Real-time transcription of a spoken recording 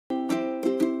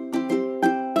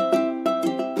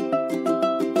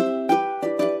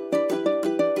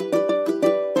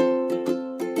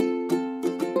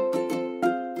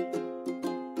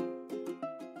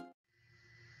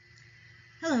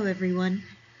everyone.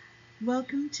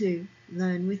 Welcome to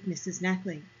Learn with Mrs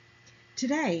Nakhle.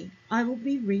 Today I will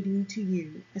be reading to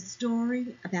you a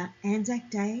story about ANZAC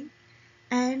Day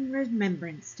and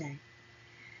Remembrance Day.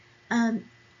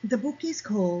 The book is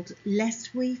called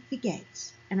Lest We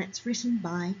Forget and it's written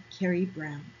by Kerry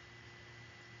Brown.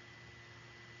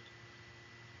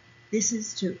 This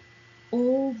is to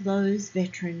all those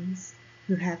veterans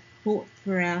who have fought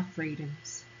for our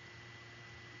freedoms.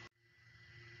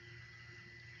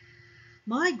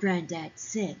 My granddad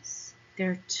says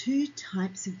there are two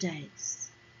types of days.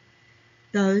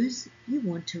 Those you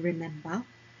want to remember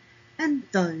and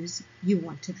those you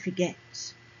want to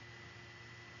forget.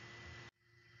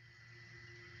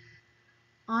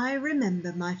 I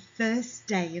remember my first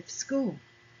day of school.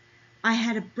 I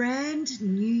had a brand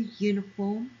new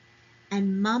uniform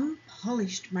and Mum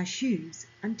polished my shoes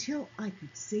until I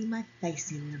could see my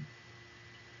face in them.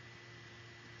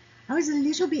 I was a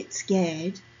little bit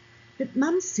scared, but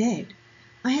Mum said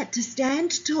I had to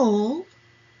stand tall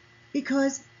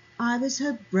because I was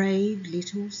her brave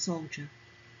little soldier.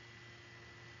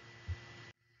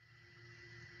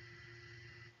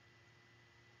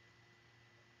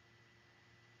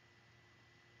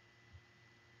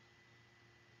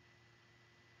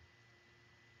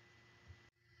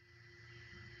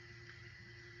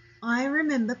 I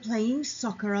remember playing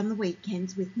soccer on the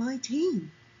weekends with my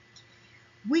team.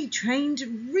 We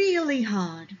trained really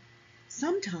hard.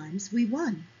 Sometimes we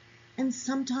won and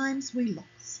sometimes we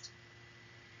lost.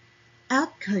 Our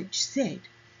coach said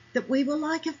that we were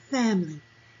like a family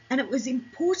and it was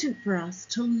important for us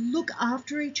to look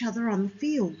after each other on the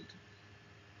field.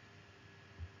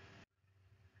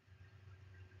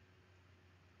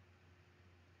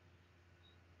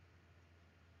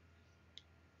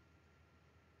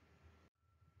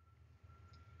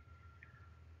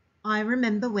 I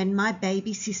remember when my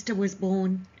baby sister was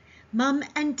born. Mum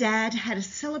and Dad had a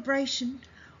celebration.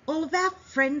 All of our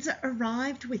friends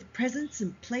arrived with presents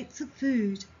and plates of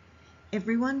food.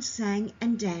 Everyone sang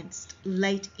and danced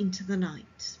late into the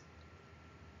night.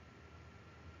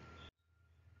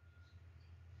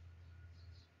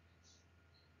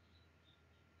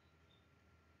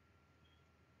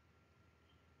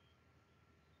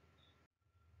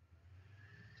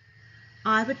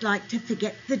 I would like to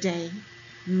forget the day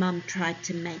Mum tried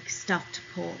to make stuffed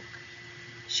pork.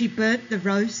 She burnt the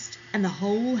roast and the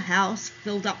whole house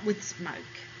filled up with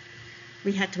smoke.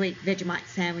 We had to eat Vegemite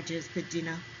sandwiches for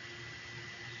dinner.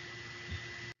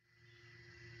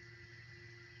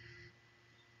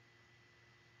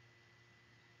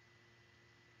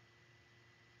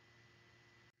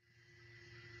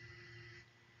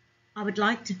 I would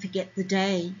like to forget the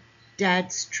day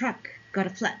Dad's truck got a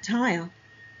flat tire.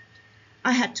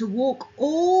 I had to walk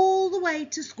all the way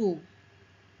to school.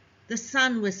 The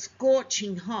sun was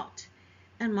scorching hot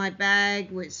and my bag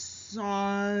was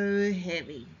so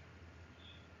heavy.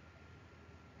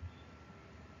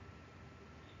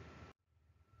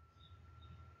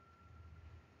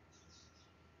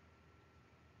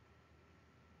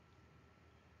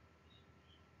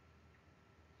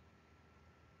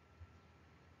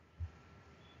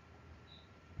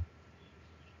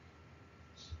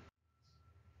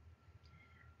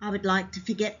 I would like to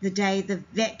forget the day the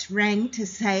vet rang to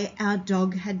say our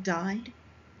dog had died.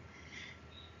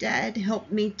 Dad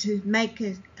helped me to make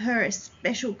her a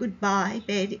special goodbye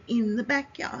bed in the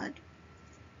backyard.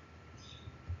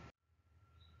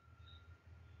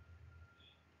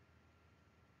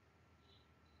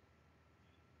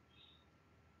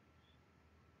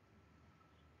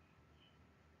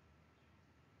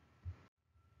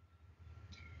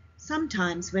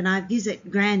 Sometimes when I visit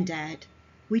Grandad,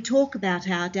 we talk about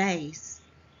our days.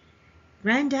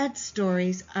 Grandad's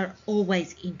stories are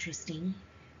always interesting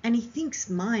and he thinks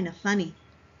mine are funny.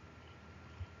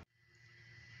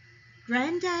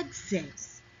 Grandad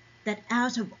says that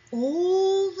out of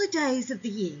all the days of the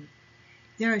year,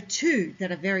 there are two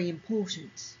that are very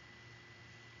important.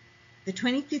 The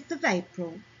 25th of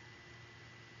April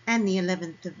and the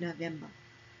 11th of November.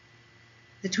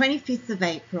 The 25th of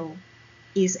April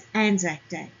is ANZAC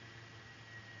Day.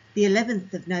 The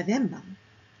 11th of November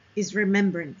is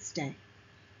Remembrance Day.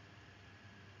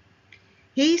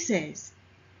 He says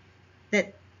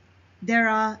that there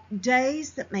are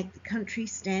days that make the country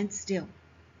stand still,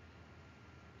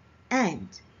 and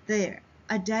there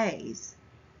are days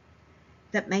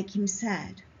that make him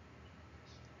sad.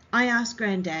 I asked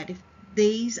Grandad if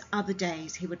these are the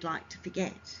days he would like to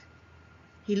forget.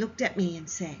 He looked at me and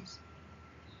said,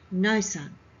 "No,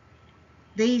 son,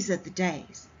 these are the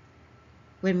days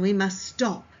when we must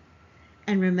stop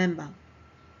and remember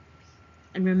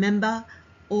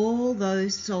all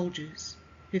those soldiers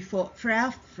who fought for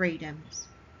our freedoms,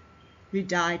 who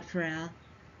died for our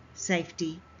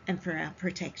safety and for our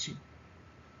protection.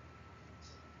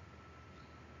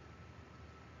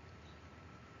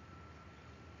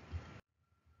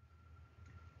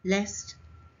 Lest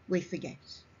we forget.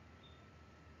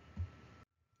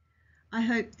 I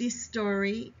hope this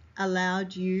story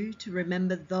allowed you to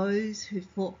remember those who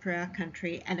fought for our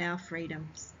country and our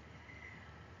freedoms.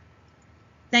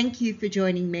 Thank you for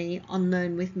joining me on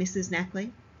Learn with Mrs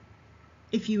Nakhle.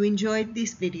 If you enjoyed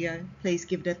this video, please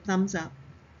give it a thumbs up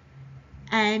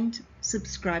and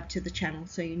subscribe to the channel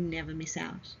so you never miss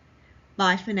out.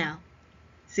 Bye for now.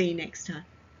 See you next time.